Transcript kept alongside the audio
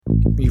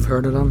You've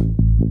heard of them,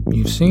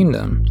 you've seen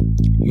them,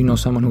 you know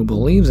someone who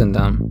believes in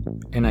them,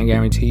 and I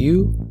guarantee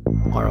you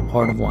are a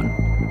part of one.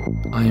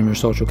 I am your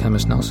social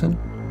chemist Nelson,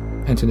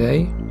 and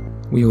today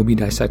we will be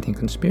dissecting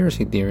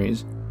conspiracy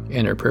theories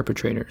and their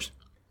perpetrators.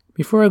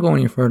 Before I go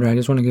any further, I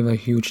just want to give a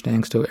huge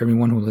thanks to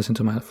everyone who listened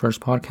to my first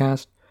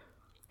podcast.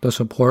 The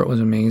support was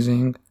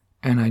amazing,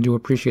 and I do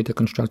appreciate the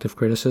constructive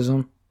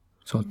criticism,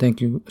 so thank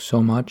you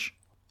so much.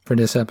 For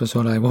this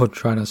episode, I will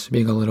try to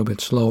speak a little bit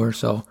slower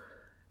so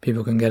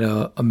people can get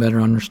a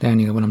better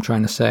understanding of what I'm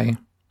trying to say.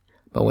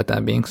 But with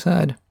that being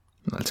said,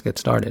 let's get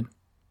started.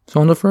 So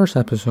in the first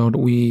episode,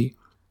 we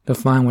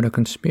defined what a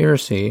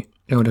conspiracy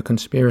and what a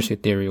conspiracy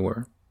theory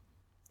were.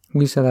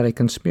 We said that a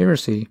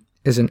conspiracy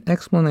is an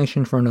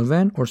explanation for an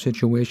event or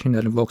situation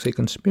that evokes a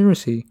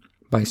conspiracy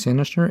by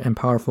sinister and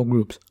powerful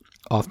groups,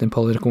 often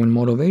political in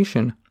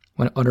motivation,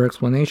 when other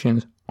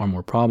explanations are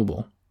more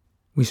probable.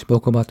 We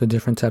spoke about the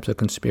different types of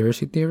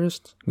conspiracy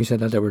theorists. We said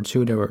that there were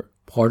two. There were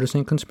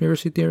partisan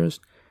conspiracy theorists,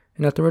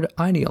 and that there were the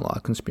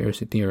ideologue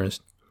conspiracy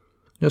theorists.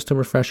 Just to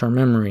refresh our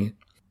memory,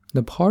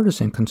 the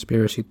partisan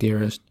conspiracy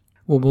theorist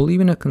will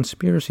believe in a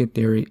conspiracy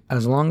theory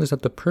as long as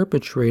that the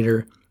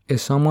perpetrator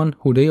is someone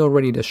who they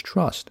already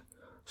distrust.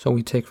 So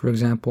we take, for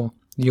example,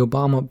 the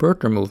Obama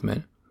birther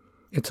movement.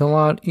 It's a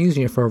lot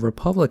easier for a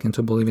Republican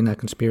to believe in that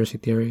conspiracy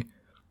theory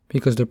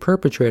because the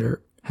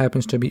perpetrator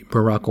happens to be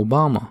Barack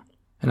Obama.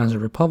 And as a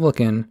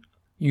Republican,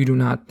 you do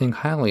not think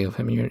highly of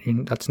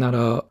him. That's not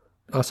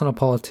a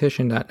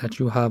politician that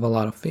you have a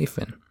lot of faith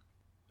in.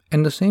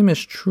 And the same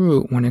is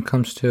true when it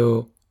comes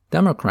to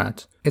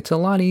Democrats. It's a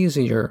lot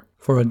easier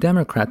for a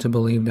Democrat to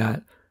believe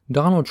that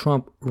Donald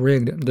Trump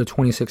rigged the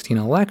 2016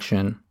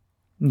 election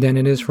than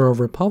it is for a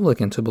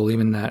Republican to believe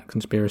in that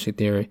conspiracy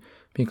theory.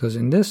 Because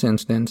in this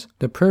instance,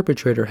 the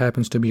perpetrator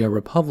happens to be a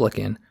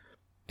Republican.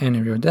 And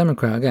if you're a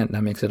Democrat, again,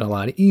 that makes it a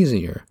lot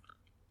easier.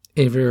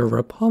 If you're a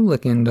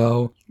Republican,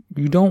 though,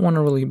 you don't want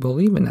to really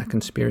believe in that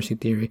conspiracy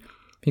theory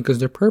because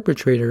the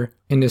perpetrator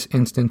in this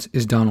instance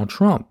is Donald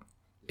Trump.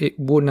 It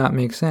would not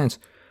make sense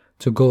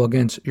to go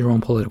against your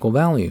own political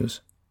values.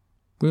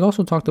 We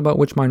also talked about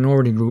which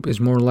minority group is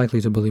more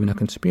likely to believe in a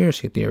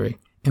conspiracy theory,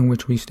 in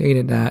which we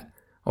stated that,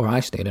 or I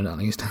stated at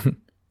least,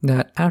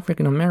 that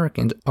African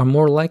Americans are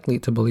more likely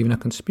to believe in a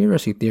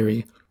conspiracy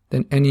theory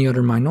than any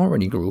other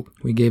minority group.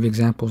 We gave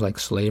examples like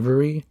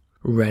slavery,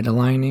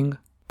 redlining,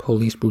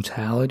 police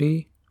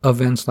brutality,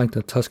 events like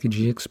the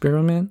Tuskegee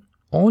experiment.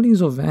 All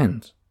these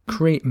events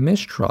create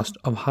mistrust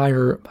of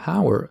higher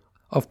power,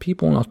 of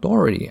people in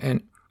authority,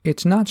 and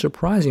it's not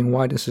surprising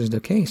why this is the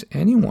case.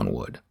 Anyone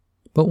would.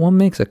 But what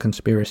makes a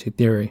conspiracy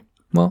theory?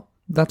 Well,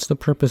 that's the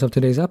purpose of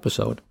today's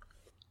episode.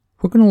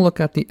 We're going to look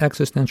at the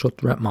existential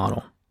threat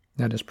model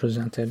that is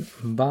presented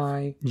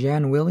by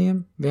Jan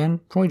William van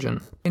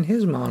Proijen. In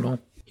his model,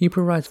 he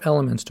provides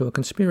elements to a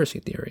conspiracy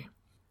theory: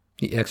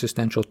 the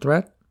existential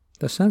threat,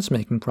 the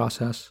sense-making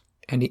process,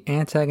 and the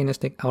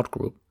antagonistic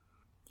outgroup.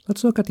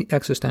 Let's look at the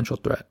existential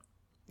threat.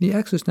 The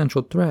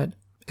existential threat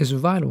is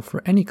vital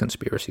for any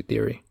conspiracy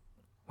theory.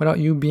 Without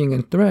you being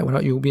in threat,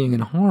 without you being in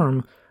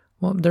harm,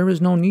 well, there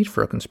is no need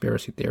for a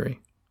conspiracy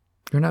theory.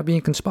 You're not being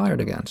conspired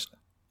against.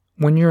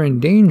 When you're in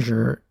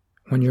danger,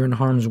 when you're in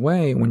harm's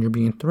way, when you're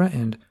being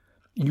threatened,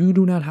 you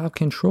do not have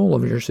control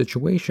over your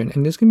situation,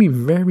 and this can be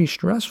very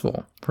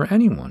stressful for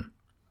anyone.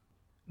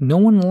 No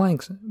one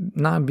likes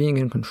not being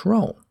in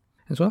control.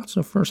 And so that's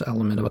the first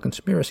element of a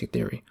conspiracy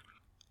theory.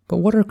 But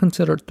what are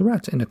considered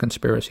threats in a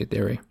conspiracy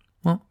theory?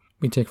 Well,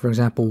 we take, for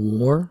example,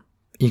 war,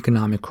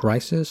 economic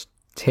crisis,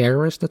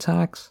 terrorist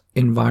attacks,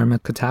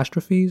 environmental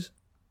catastrophes.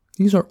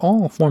 These are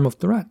all a form of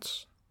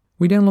threats.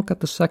 We then look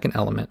at the second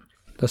element,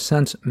 the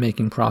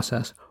sense-making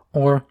process,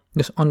 or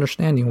this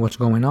understanding what's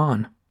going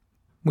on.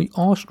 We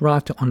all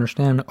strive to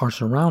understand our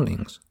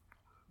surroundings.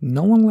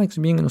 No one likes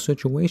being in a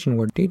situation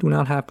where they do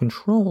not have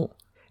control.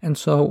 And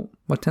so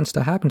what tends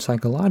to happen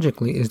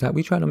psychologically is that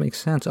we try to make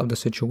sense of the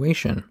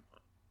situation.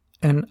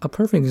 And a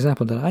perfect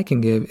example that I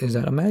can give is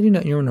that imagine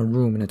that you're in a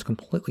room and it's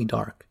completely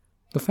dark.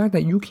 The fact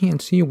that you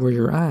can't see where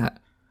you're at,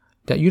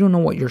 that you don't know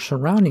what your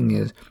surrounding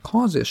is,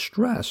 causes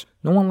stress.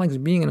 No one likes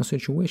being in a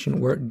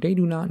situation where they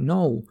do not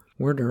know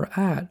where they're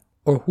at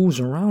or who's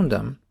around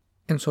them.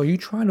 And so you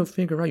try to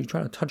figure out, you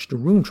try to touch the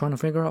room, trying to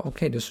figure out,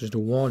 okay, this is the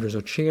wall, there's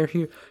a chair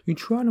here. You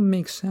try to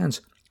make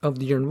sense of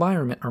the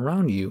environment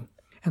around you.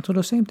 And so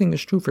the same thing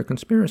is true for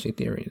conspiracy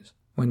theories.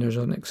 When there's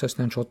an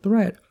existential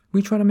threat,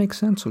 we try to make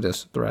sense of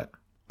this threat.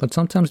 But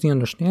sometimes the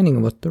understanding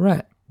of a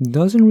threat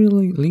doesn't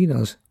really lead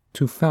us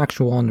to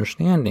factual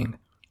understanding.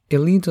 It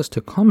leads us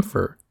to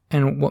comfort,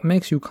 and what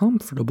makes you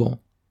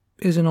comfortable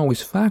isn't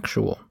always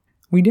factual.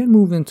 We then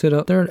move into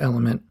the third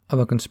element of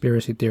a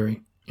conspiracy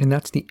theory, and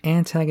that's the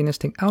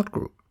antagonistic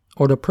outgroup,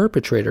 or the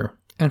perpetrator.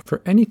 And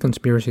for any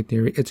conspiracy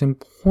theory, it's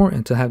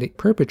important to have the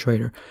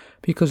perpetrator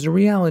because the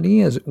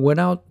reality is,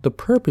 without the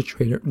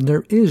perpetrator,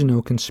 there is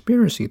no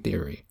conspiracy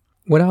theory.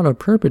 Without a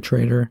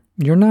perpetrator,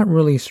 you're not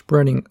really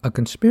spreading a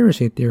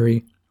conspiracy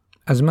theory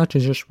as much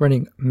as you're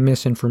spreading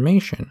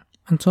misinformation.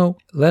 And so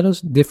let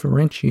us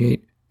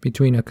differentiate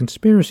between a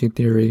conspiracy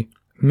theory,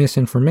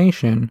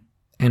 misinformation,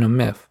 and a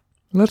myth.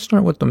 Let's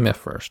start with the myth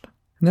first.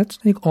 Let's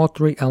take all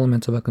three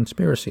elements of a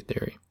conspiracy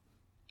theory: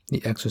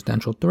 the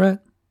existential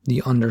threat,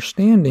 the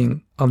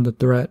understanding of the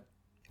threat,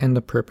 and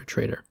the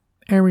perpetrator.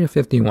 Area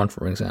 51,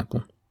 for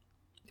example.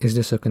 Is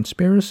this a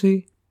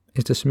conspiracy?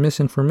 Is this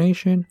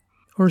misinformation?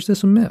 Or is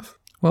this a myth?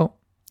 Well,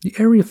 the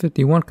Area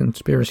 51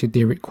 conspiracy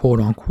theory, quote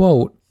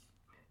unquote,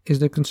 is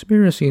the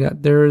conspiracy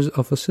that there is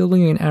a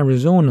facility in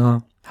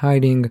Arizona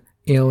hiding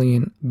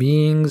alien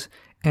beings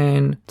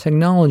and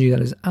technology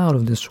that is out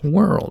of this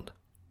world.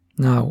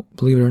 Now,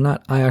 believe it or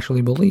not, I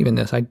actually believe in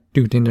this. I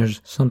do think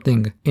there's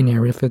something in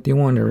Area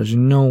 51. There is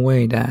no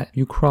way that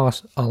you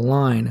cross a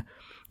line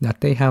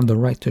that they have the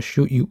right to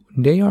shoot you.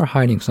 They are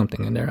hiding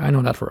something in there. I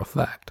know that for a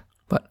fact.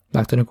 But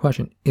back to the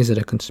question, is it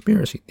a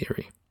conspiracy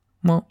theory?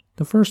 Well,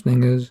 the first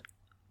thing is,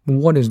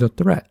 what is the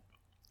threat?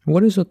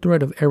 What is the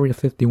threat of Area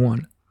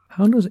 51?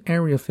 How does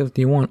Area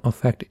 51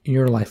 affect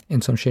your life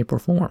in some shape or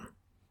form?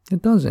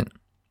 It doesn't.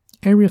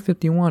 Area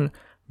 51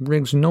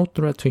 brings no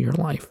threat to your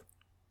life,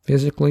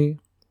 physically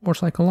or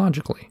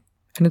psychologically.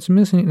 And it's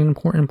missing an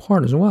important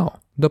part as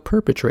well, the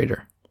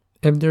perpetrator.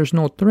 If there's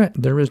no threat,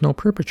 there is no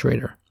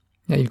perpetrator.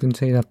 Now, you can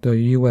say that the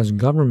U.S.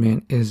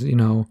 government is,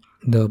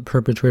 the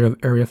perpetrator of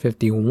Area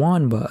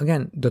 51, but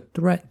again, the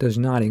threat does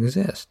not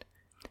exist.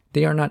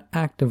 They are not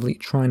actively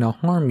trying to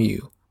harm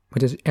you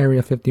with this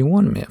Area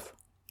 51 myth.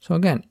 So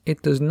again,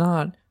 it does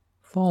not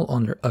fall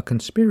under a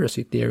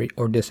conspiracy theory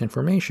or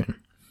disinformation.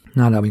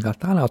 Now that we got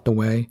that out the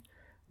way,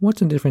 what's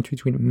the difference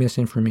between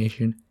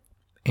misinformation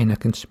and a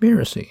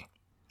conspiracy?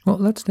 Well,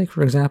 let's take,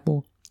 for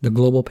example, the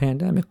global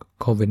pandemic,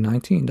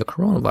 COVID-19, the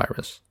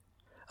coronavirus.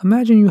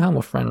 Imagine you have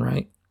a friend,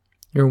 right?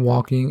 You're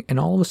walking and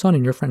all of a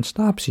sudden your friend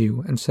stops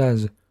you and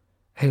says,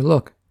 "Hey,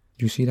 look,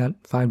 do you see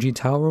that 5G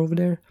tower over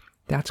there?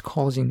 That's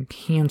causing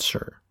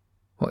cancer."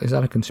 Well, is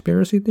that a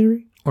conspiracy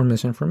theory or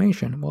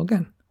misinformation? Well,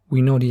 again,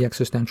 we know the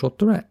existential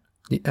threat.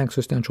 The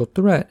existential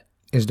threat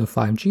is the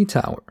 5G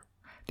tower.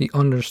 The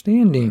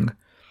understanding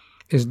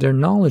is their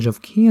knowledge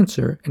of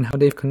cancer and how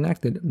they've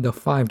connected the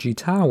 5G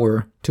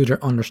tower to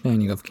their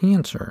understanding of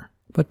cancer.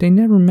 But they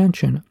never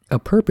mention a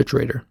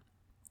perpetrator.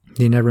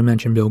 They never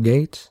mention Bill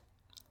Gates.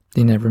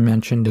 They never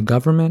mention the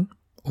government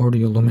or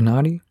the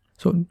Illuminati.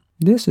 So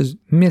this is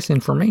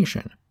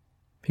misinformation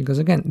because,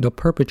 again, the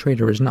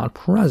perpetrator is not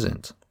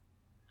present.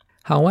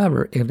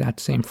 However, if that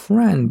same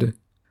friend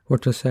were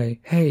to say,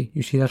 "Hey,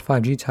 you see that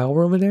 5G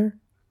tower over there?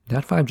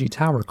 That 5G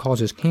tower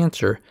causes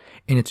cancer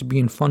and it's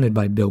being funded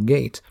by Bill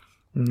Gates."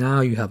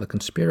 Now you have a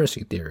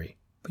conspiracy theory,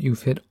 but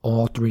you've hit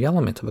all three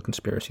elements of a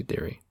conspiracy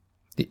theory: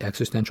 the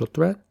existential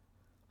threat,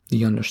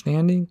 the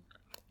understanding,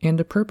 and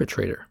the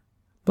perpetrator.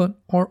 But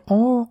are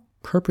all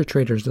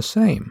perpetrators the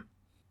same?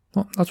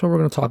 Well, that's what we're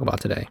going to talk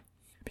about today.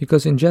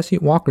 Because in Jesse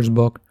Walker's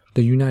book,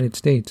 The United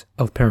States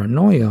of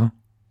Paranoia,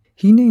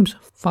 he names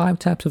 5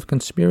 types of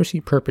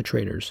conspiracy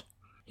perpetrators.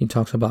 He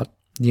talks about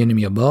the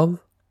enemy above,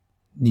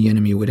 the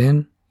enemy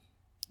within,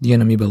 the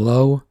enemy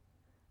below,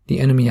 the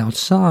enemy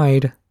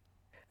outside,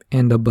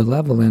 and the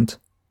benevolent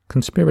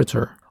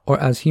conspirator, or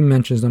as he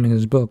mentions them in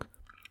his book,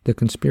 the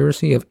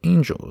conspiracy of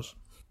angels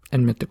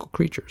and mythical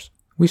creatures.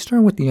 We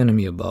start with the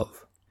enemy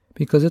above,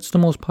 because it's the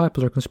most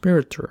popular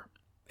conspirator.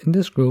 In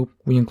this group,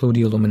 we include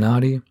the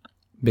Illuminati,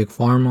 Big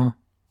Pharma,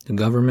 the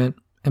government,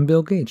 and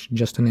Bill Gates,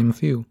 just to name a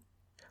few.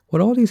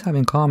 What all these have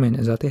in common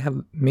is that they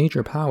have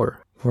major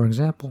power. For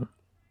example,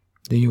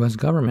 the U.S.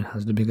 government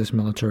has the biggest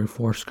military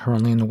force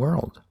currently in the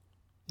world.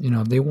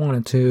 If they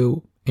wanted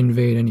to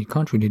invade any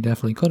country, they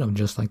definitely could have,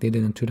 just like they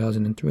did in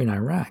 2003 in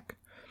Iraq.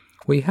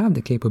 We have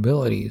the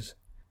capabilities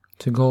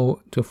to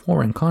go to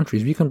foreign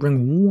countries. We can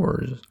bring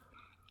wars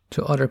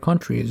to other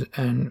countries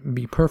and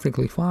be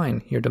perfectly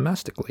fine here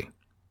domestically.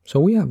 So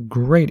we have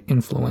great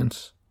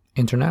influence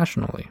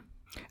internationally.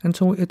 And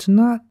so it's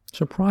not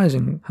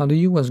surprising how the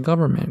U.S.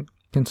 government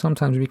can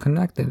sometimes be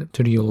connected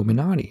to the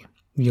Illuminati.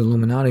 The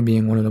Illuminati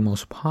being one of the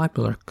most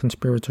popular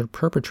conspirator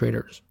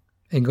perpetrators.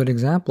 A good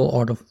example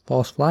are the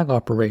false flag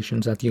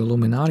operations that the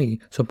Illuminati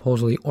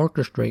supposedly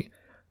orchestrate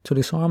to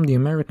disarm the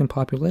American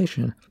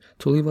population,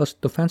 to leave us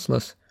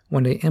defenseless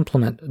when they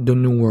implement the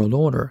New World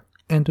Order.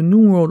 And the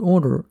New World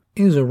Order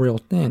is a real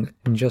thing,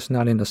 just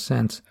not in the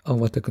sense of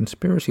what the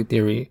conspiracy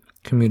theory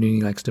community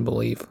likes to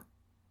believe.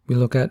 We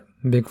look at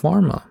Big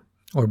Pharma,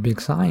 or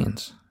Big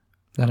Science,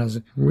 that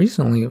has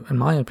recently, in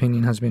my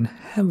opinion, has been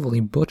heavily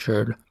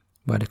butchered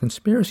by the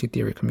conspiracy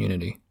theory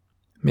community,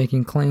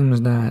 making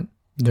claims that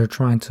they're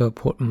trying to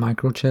put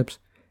microchips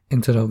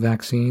into the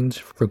vaccines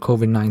for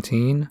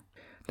COVID-19,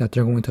 that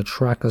they're going to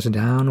track us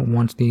down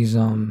once these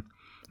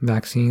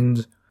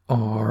vaccines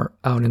are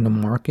out in the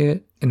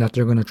market, and that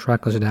they're going to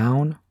track us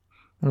down.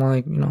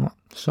 Like,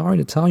 sorry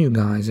to tell you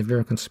guys if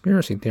you're a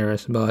conspiracy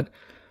theorist, but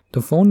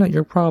the phone that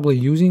you're probably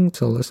using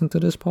to listen to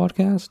this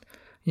podcast,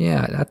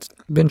 yeah, that's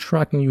been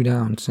tracking you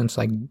down since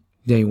like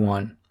day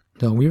one.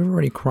 So we've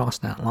already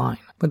crossed that line.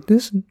 But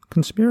this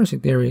conspiracy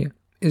theory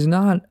is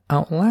not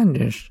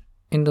outlandish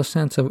in the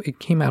sense of it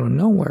came out of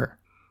nowhere.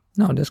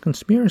 No, this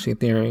conspiracy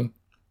theory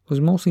was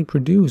mostly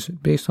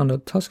produced based on the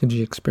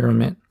Tuskegee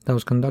experiment that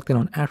was conducted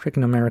on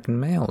African American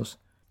males.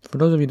 For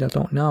those of you that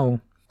don't know,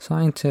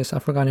 scientists, I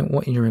forgot in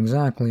what year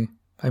exactly.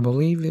 I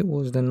believe it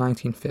was the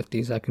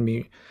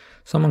 1950s.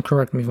 Someone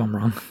correct me if I'm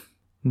wrong.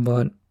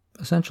 But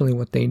essentially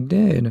what they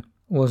did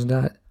was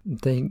that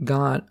they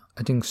got,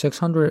 I think,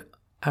 600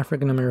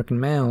 African-American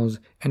males,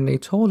 and they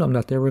told them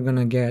that they were going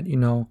to get,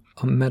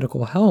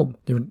 medical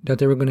help, that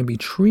they were going to be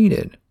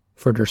treated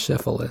for their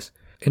syphilis.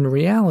 In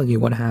reality,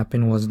 what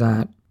happened was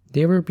that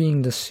they were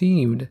being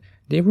deceived.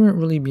 They weren't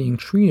really being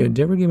treated.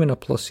 They were given a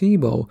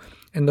placebo,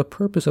 and the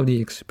purpose of the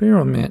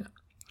experiment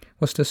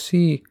was to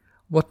see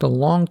what the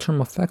long-term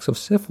effects of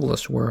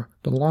syphilis were,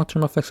 the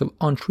long-term effects of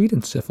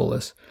untreated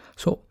syphilis.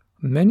 So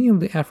many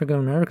of the African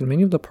Americans,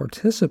 many of the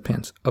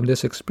participants of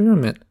this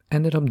experiment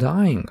ended up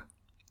dying.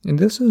 And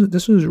this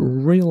is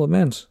real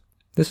events.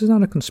 This is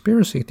not a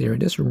conspiracy theory.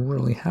 This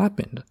really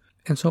happened.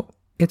 And so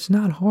it's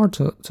not hard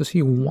to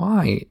see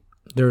why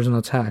there's an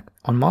attack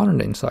on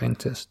modern-day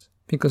scientists,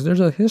 because there's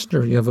a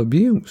history of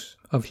abuse,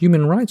 of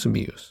human rights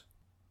abuse.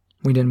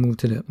 We then move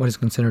to what is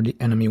considered the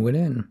enemy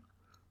within.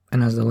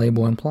 And as the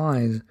label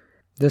implies,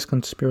 this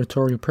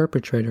conspiratorial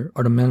perpetrator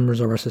are the members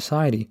of our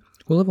society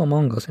who live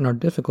among us and are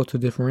difficult to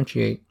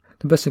differentiate.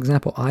 The best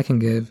example I can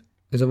give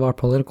is of our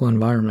political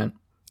environment.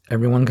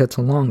 Everyone gets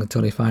along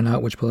until they find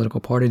out which political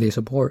party they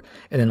support,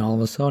 and then all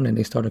of a sudden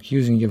they start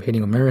accusing you of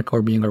hating America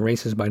or being a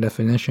racist by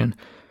definition.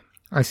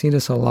 I see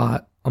this a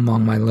lot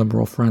among my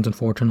liberal friends,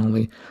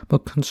 unfortunately,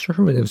 but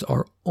conservatives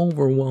are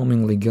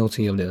overwhelmingly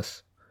guilty of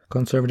this.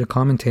 Conservative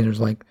commentators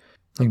like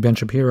Ben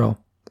Shapiro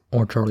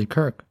or Charlie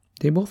Kirk,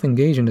 they both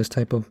engage in this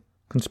type of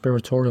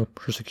conspiratorial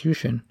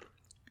persecution,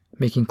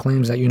 making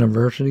claims that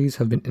universities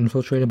have been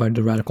infiltrated by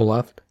the radical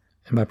left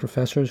and by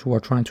professors who are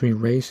trying to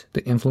erase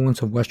the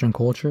influence of Western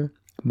culture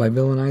by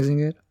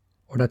villainizing it,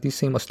 or that these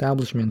same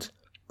establishments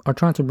are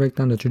trying to break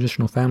down the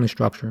traditional family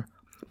structure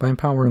by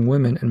empowering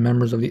women and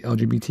members of the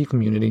LGBT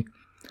community.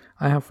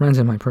 I have friends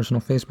in my personal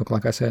Facebook,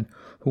 like I said,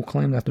 who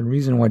claim that the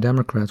reason why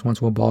Democrats want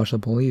to abolish the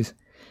police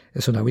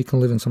is so that we can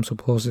live in some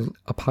supposed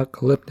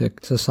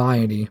apocalyptic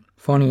society.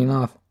 Funny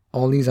enough,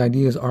 all these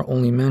ideas are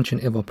only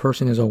mentioned if a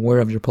person is aware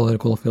of your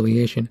political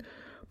affiliation,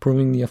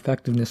 proving the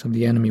effectiveness of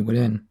the enemy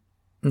within.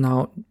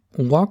 Now,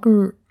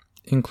 Walker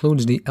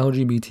includes the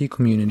LGBT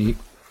community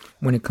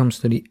when it comes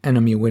to the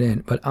enemy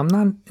within, but I'm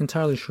not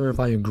entirely sure if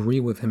I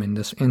agree with him in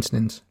this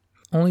instance,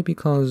 only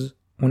because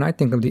when I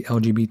think of the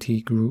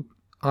LGBT group,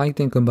 I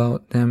think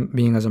about them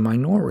being as a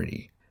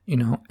minority,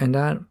 and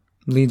that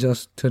leads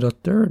us to the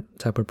third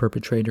type of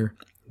perpetrator,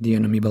 the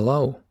enemy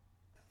below.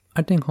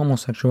 I think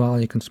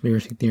homosexuality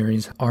conspiracy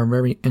theories are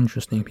very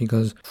interesting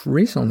because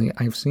recently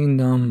I've seen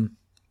them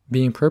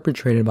being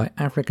perpetrated by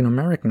African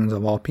Americans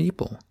of all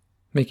people,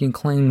 making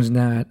claims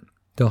that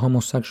the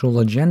homosexual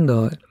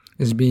agenda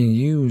is being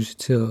used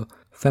to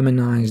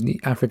feminize the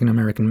African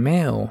American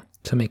male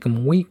to make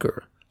him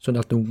weaker so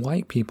that the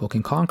white people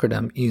can conquer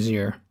them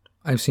easier.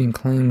 I've seen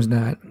claims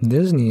that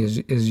Disney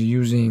is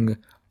using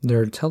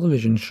their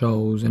television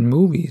shows and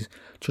movies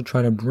to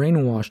try to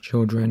brainwash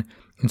children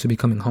into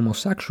becoming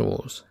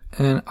homosexuals.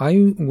 And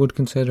I would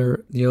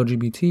consider the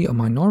LGBT a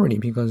minority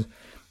because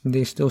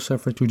they still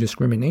suffer through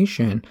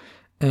discrimination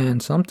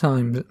and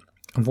sometimes,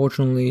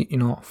 unfortunately,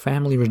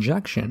 family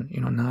rejection.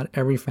 Not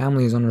every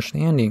family is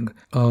understanding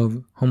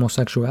of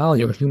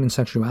homosexuality or human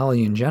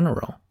sexuality in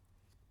general.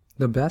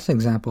 The best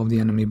example of the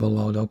enemy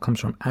below, though, comes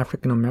from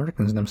African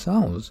Americans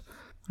themselves.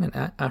 And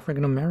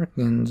African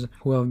Americans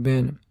who have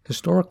been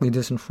historically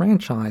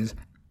disenfranchised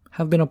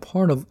have been a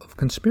part of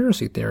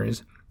conspiracy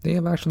theories. They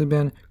have actually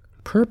been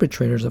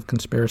perpetrators of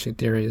conspiracy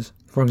theories.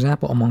 For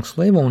example, among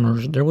slave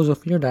owners, there was a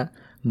fear that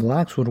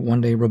blacks would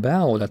one day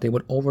rebel, that they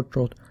would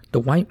overthrow the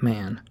white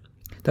man,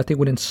 that they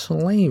would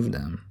enslave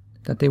them,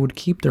 that they would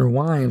keep their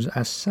wives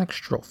as sex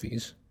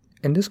trophies.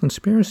 And this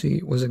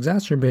conspiracy was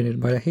exacerbated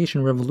by the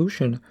Haitian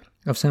Revolution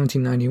of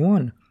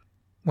 1791,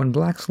 when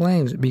black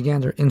slaves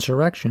began their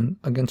insurrection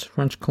against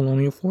French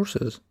colonial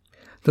forces.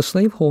 The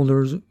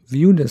slaveholders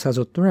viewed this as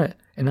a threat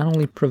and not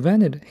only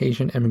prevented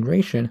Haitian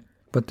immigration,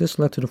 but this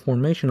led to the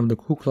formation of the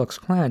Ku Klux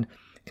Klan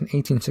in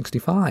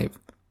 1865.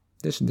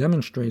 This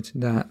demonstrates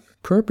that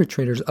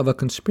perpetrators of a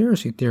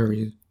conspiracy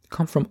theory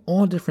come from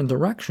all different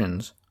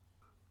directions.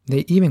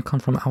 They even come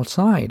from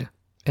outside.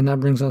 And that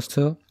brings us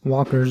to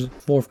Walker's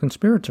fourth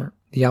conspirator,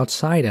 the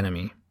outside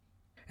enemy.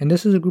 And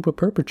this is a group of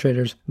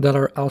perpetrators that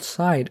are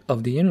outside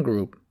of the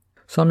in-group.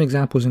 Some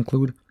examples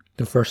include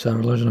the first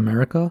settlers in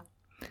America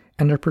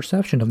and their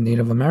perception of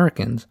Native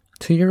Americans.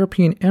 To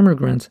European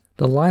immigrants,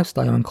 the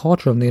lifestyle and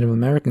culture of Native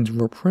Americans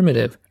were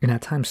primitive and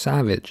at times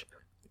savage,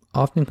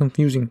 often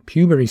confusing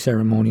puberty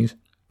ceremonies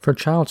for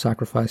child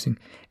sacrificing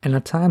and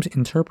at times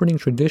interpreting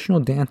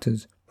traditional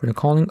dances for the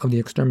calling of the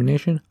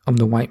extermination of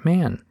the white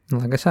man. And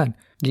like I said,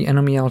 the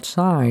enemy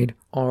outside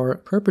are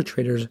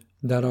perpetrators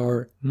that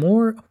are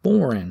more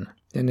foreign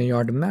than they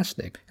are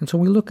domestic. And so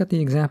we look at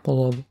the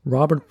example of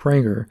Robert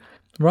Prager.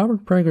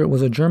 Robert Prager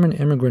was a German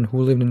immigrant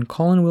who lived in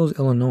Collinville,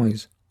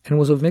 Illinois, and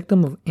was a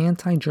victim of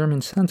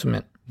anti-German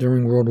sentiment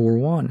during World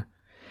War I.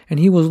 And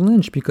he was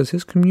lynched because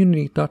his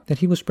community thought that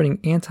he was spreading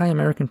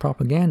anti-American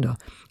propaganda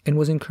and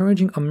was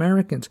encouraging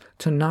Americans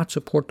to not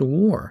support the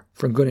war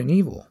for good and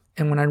evil.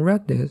 And when I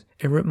read this,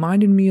 it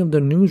reminded me of the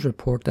news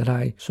report that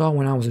I saw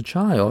when I was a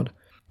child,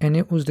 and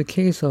it was the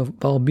case of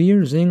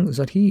Balbir Singh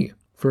Zathi.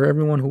 For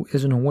everyone who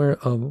isn't aware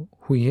of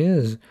who he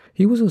is,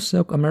 he was a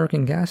Silk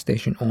American gas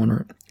station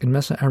owner in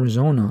Mesa,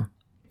 Arizona,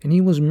 and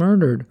he was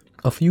murdered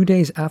a few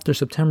days after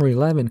September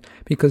 11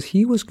 because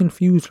he was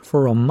confused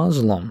for a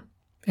Muslim,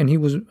 and he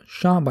was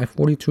shot by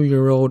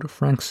 42-year-old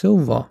Frank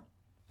Silva.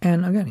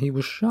 And again, he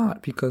was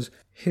shot because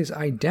his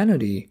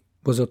identity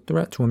was a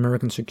threat to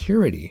American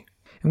security.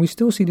 And we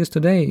still see this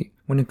today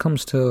when it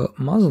comes to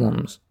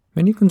Muslims.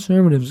 Many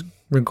conservatives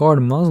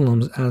regard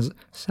Muslims as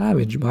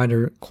savage by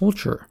their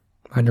culture,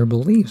 by their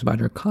beliefs, by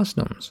their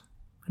customs.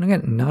 And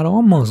again, not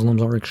all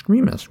Muslims are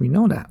extremists, we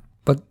know that.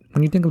 But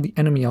when you think of the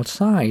enemy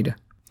outside,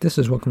 this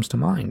is what comes to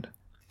mind.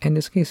 And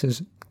this case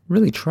is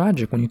really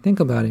tragic when you think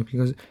about it,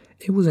 because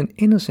it was an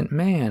innocent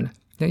man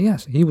that,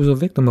 yes, he was a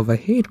victim of a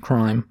hate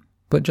crime,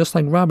 but just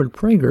like Robert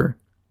Prager,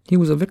 he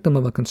was a victim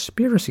of a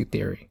conspiracy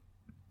theory.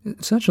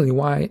 Essentially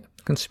why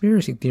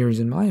conspiracy theories,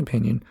 in my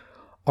opinion,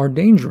 are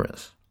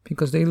dangerous,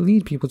 because they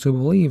lead people to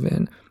believe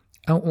in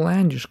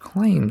outlandish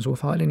claims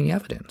without any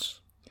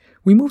evidence.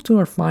 We move to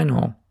our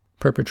final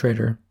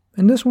perpetrator,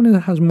 and this one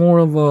has more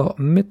of a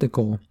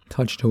mythical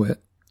touch to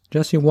it.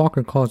 Jesse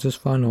Walker calls this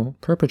final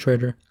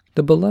perpetrator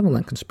the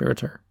benevolent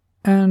conspirator.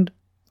 And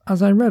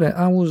as I read it,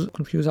 I was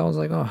confused. I was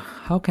like, oh,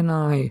 how can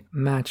I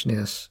match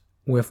this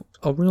with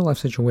a real-life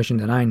situation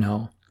that I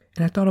know?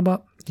 And I thought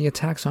about the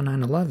attacks on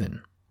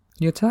 9/11.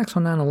 The attacks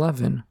on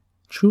 9/11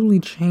 truly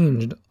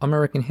changed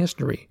American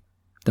history,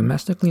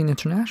 domestically and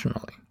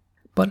internationally.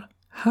 But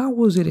how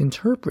was it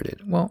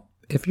interpreted? Well,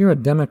 if you're a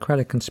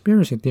Democratic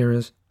conspiracy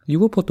theorist, you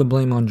will put the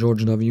blame on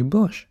George W.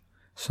 Bush,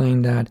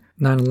 saying that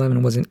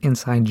 9/11 was an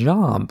inside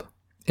job.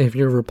 If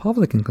you're a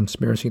Republican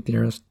conspiracy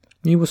theorist,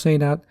 you will say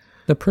that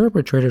the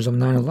perpetrators of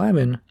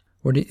 9/11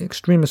 were the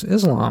extremist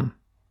Islam,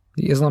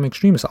 the Islam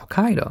extremist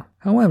Al-Qaeda.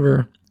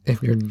 However,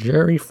 if you're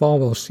Jerry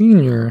Falwell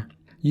Sr.,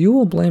 you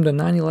will blame the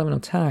 9/11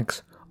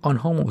 attacks on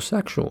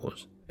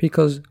homosexuals,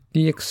 because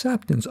the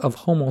acceptance of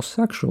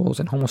homosexuals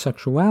and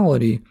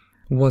homosexuality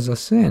was a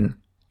sin,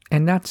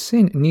 and that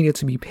sin needed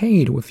to be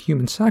paid with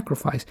human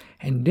sacrifice,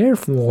 and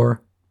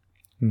therefore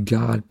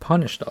God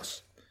punished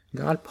us.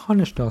 God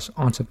punished us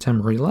on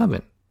September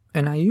 11.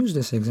 And I use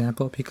this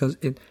example because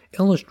it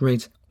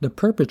illustrates the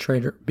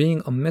perpetrator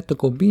being a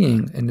mythical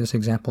being, in this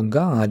example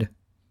God,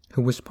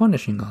 who was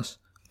punishing us.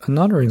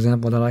 Another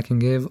example that I can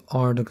give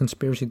are the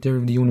conspiracy theory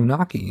of the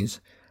Anunnakis.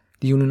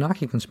 The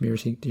Anunnaki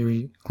conspiracy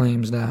theory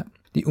claims that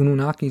the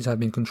Anunnakis have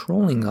been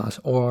controlling us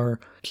or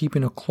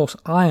keeping a close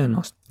eye on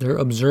us. They're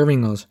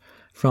observing us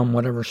from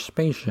whatever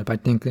spaceship. I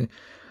think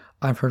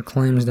I've heard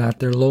claims that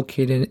they're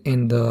located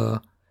in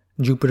the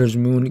Jupiter's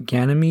moon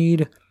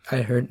Ganymede.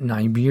 I heard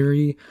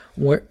Nibiru.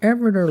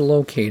 Wherever they're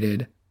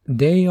located,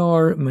 they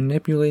are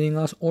manipulating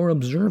us or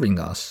observing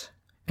us.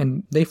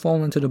 And they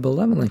fall into the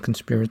benevolent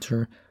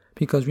conspirator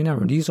because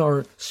remember, these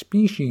are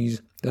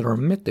species that are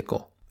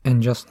mythical.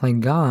 And just like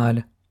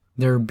God,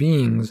 they're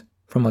beings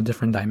from a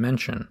different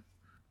dimension.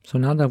 So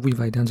now that we've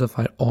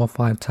identified all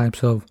 5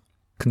 types of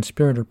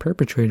conspirator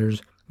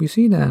perpetrators, we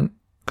see that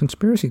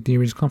conspiracy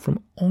theories come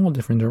from all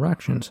different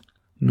directions.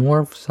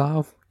 North,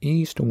 south,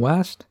 east,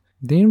 west.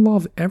 They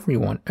involve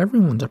everyone.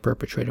 Everyone's a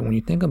perpetrator when you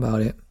think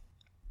about it.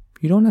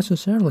 You don't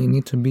necessarily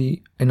need to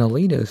be an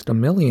elitist, a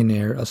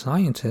millionaire, a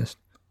scientist.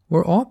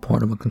 We're all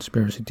part of a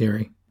conspiracy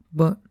theory.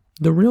 But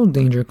the real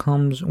danger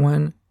comes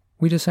when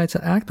we decide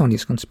to act on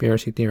these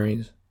conspiracy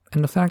theories.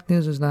 And the fact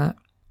is that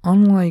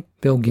unlike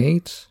Bill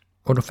Gates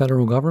or the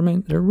federal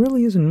government, there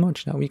really isn't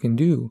much that we can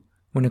do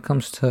when it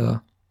comes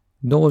to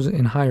those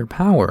in higher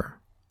power.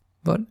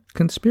 But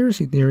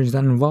conspiracy theories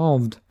that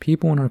involved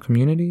people in our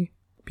community,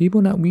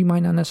 people that we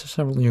might not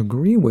necessarily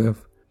agree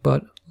with,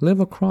 but live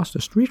across the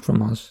street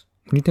from us,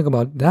 when you think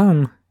about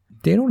them,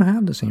 they don't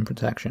have the same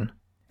protection.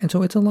 And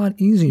so it's a lot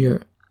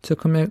easier to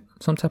commit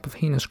some type of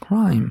heinous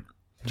crime,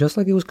 just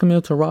like it was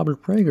committed to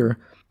Robert Prager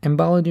and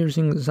Balbir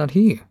Singh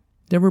Zathi.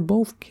 They were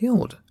both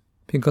killed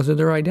because of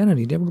their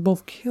identity. They were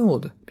both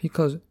killed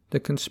because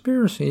the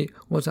conspiracy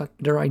was that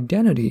their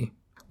identity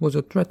was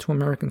a threat to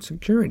American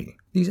security.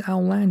 These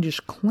outlandish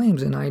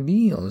claims and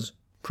ideas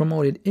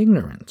promoted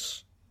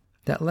ignorance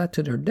that led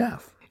to their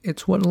death.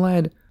 It's what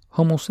led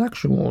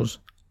homosexuals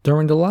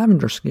during the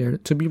Lavender Scare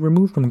to be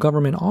removed from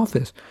government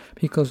office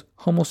because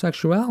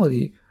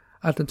homosexuality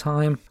at the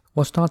time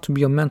was thought to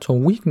be a mental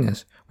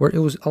weakness, where it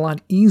was a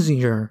lot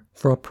easier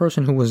for a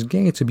person who was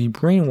gay to be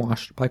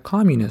brainwashed by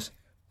communists,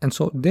 and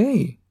so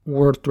they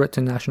were a threat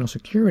to national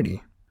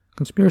security.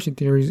 Conspiracy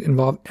theories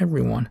involve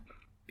everyone,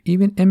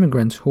 even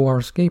immigrants who are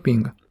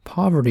escaping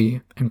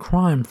poverty and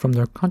crime from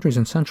their countries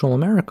in Central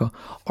America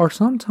are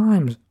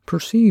sometimes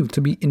perceived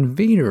to be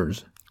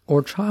invaders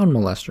or child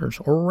molesters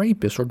or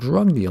rapists or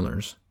drug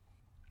dealers.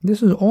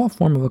 This is all a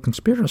form of a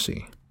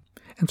conspiracy.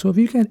 And so if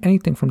you get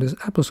anything from this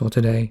episode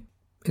today,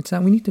 it's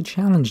that we need to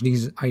challenge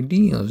these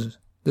ideas,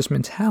 this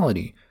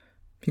mentality,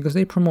 because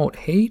they promote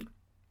hate,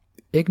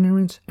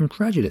 ignorance, and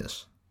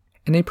prejudice.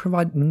 And they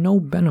provide no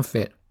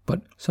benefit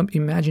but some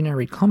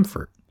imaginary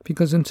comfort.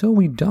 Because until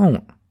we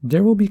don't,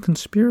 there will be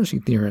conspiracy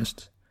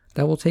theorists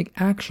that will take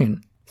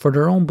action for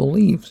their own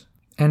beliefs.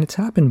 And it's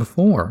happened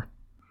before.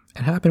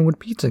 It happened with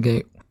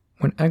Pizzagate,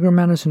 when Edgar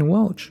Madison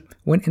Welch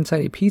went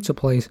inside a pizza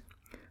place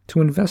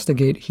to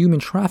investigate human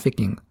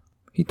trafficking.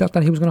 He thought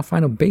that he was going to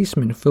find a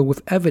basement filled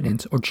with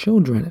evidence or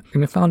children,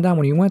 and he found out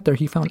when he went there,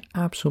 he found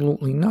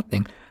absolutely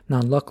nothing.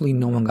 Now, luckily,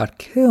 no one got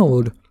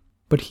killed,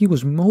 but he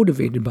was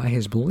motivated by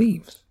his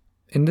beliefs.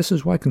 And this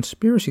is why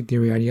conspiracy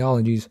theory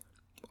ideologies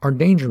are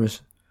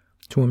dangerous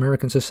to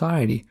American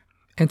society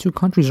and to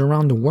countries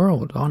around the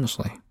world,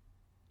 honestly.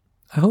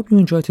 I hope you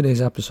enjoyed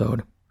today's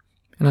episode,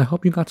 and I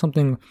hope you got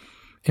something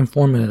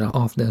informative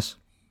off this.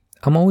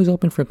 I'm always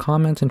open for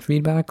comments and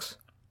feedbacks.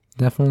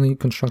 Definitely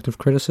constructive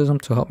criticism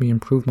to help me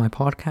improve my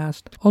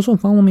podcast. Also,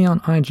 follow me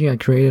on IG. I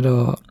created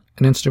an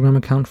Instagram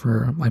account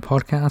for my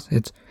podcast.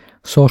 It's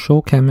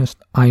Social Chemist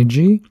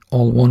IG,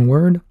 all one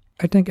word.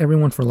 I thank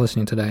everyone for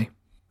listening today.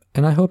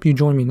 And I hope you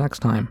join me next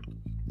time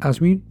as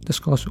we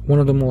discuss one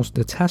of the most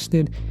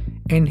detested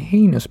and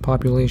heinous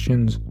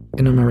populations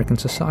in American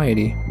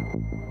society,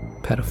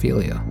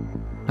 pedophilia.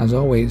 As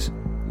always,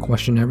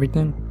 question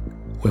everything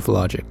with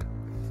logic.